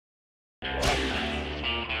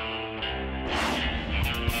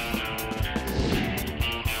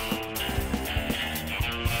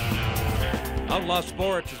Outlaw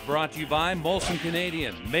Sports is brought to you by Molson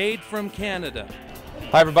Canadian, made from Canada.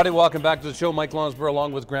 Hi everybody, welcome back to the show. Mike Lonsborough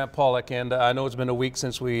along with Grant Pollock, and I know it's been a week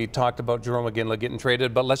since we talked about Jarome Iginla getting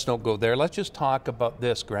traded, but let's don't go there. Let's just talk about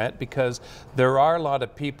this, Grant, because there are a lot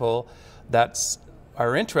of people that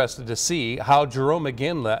are interested to see how Jarome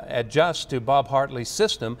Iginla adjusts to Bob Hartley's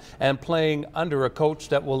system and playing under a coach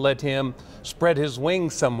that will let him spread his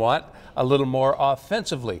wings somewhat a little more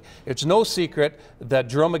offensively. It's no secret that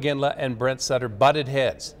Jarome Iginla and Brent Sutter butted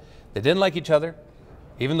heads. They didn't like each other,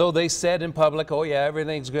 even though they said in public, oh yeah,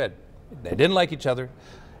 everything's good. They didn't like each other,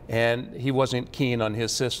 and he wasn't keen on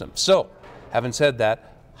his system. So, having said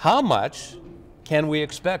that, how much can we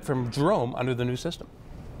expect from Jarome under the new system?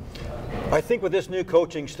 I think with this new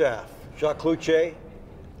coaching staff, Jacques Cloutier,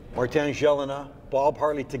 Martin Gélina, Bob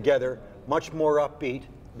Hartley together, much more upbeat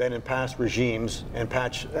than in past regimes and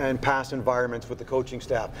past environments with the coaching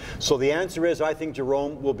staff. So the answer is, I think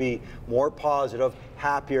Jarome will be more positive,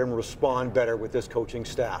 happier, and respond better with this coaching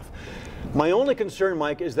staff. My only concern,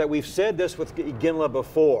 Mike, is that we've said this with Iginla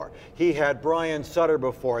before. He had Brian Sutter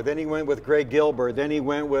before, then he went with Greg Gilbert, then he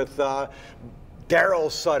went with Daryl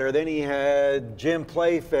Sutter, then he had Jim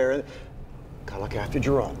Playfair. Gotta look after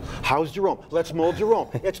Jarome. How's Jarome? Let's mold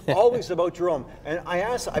Jarome. It's always about Jarome. And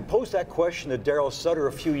I posed that question to Daryl Sutter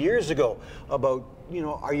a few years ago about, you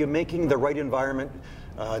know, are you making the right environment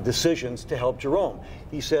decisions to help Jarome?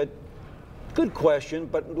 He said, good question,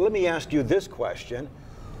 but let me ask you this question.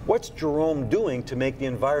 What's Jarome doing to make the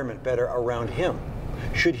environment better around him?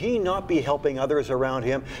 Should he not be helping others around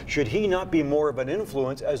him? Should he not be more of an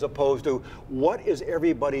influence as opposed to what is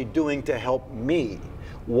everybody doing to help me?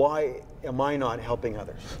 Why am I not helping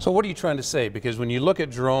others? So what are you trying to say? Because when you look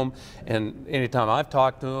at Jarome, and anytime I've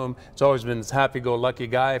talked to him, it's always been this happy-go-lucky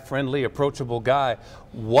guy, friendly, approachable guy.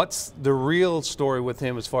 What's the real story with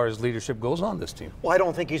him as far as leadership goes on this team? Well, I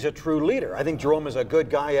don't think he's a true leader. I think Jarome is a good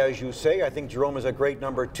guy, as you say. I think Jarome is a great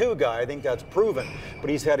number 2 guy. I think that's proven.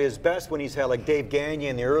 But he's had his best when he's had like Dave Gagne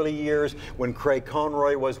in the early years, when Craig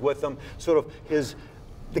Conroy was with him, sort of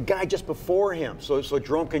the guy just before him, so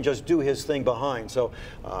Jarome can just do his thing behind. So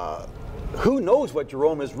who knows what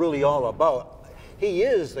Jarome is really all about? He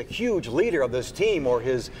is the huge leader of this team, or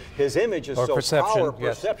his image is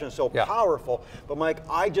so powerful. But Mike,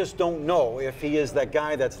 I just don't know if he is that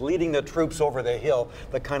guy that's leading the troops over the hill,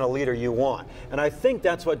 the kind of leader you want. And I think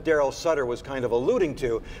that's what Daryl Sutter was kind of alluding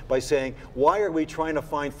to by saying, why are we trying to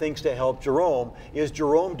find things to help Jarome? Is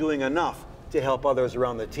Jarome doing enough to help others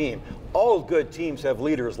around the team? All good teams have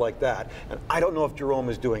leaders like that, and I don't know if Jarome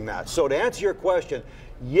is doing that. So to answer your question,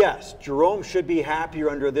 yes, Jarome should be happier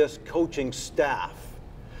under this coaching staff,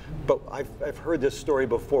 but I've heard this story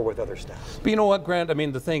before with other staffs. But you know what, Grant, I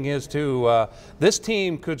mean, the thing is too, this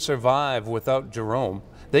team could survive without Jarome.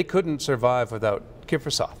 They couldn't survive without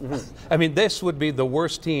Kiprusoff. I mean, this would be the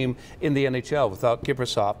worst team in the NHL without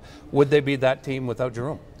Kiprusoff. Would they be that team without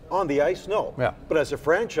Jarome? On the ice, no. Yeah. But as a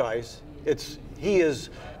franchise, he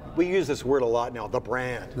is, we use this word a lot now, the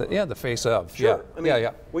brand. The face of. Sure. Yeah. I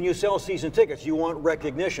mean, when you sell season tickets, you want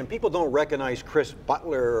recognition. People don't recognize Chris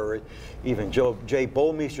Butler, or even Jay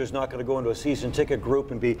Bowmeister is not going to go into a season ticket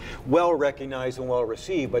group and be well recognized and well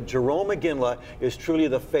received. But Jarome Iginla is truly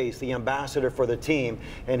the face, the ambassador for the team,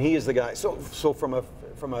 and he is the guy. So from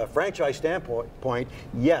a franchise standpoint,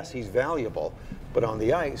 yes, he's valuable. But on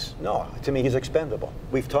the ice, no. To me, he's expendable.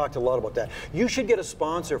 We've talked a lot about that. You should get a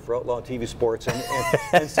sponsor for Outlaw TV Sports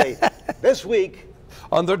and say, this week,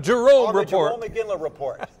 on the Jarome Report. On the Jarome Iginla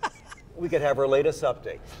Report, we could have our latest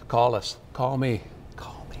update. Call us. Call me.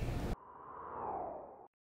 Call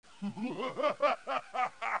me.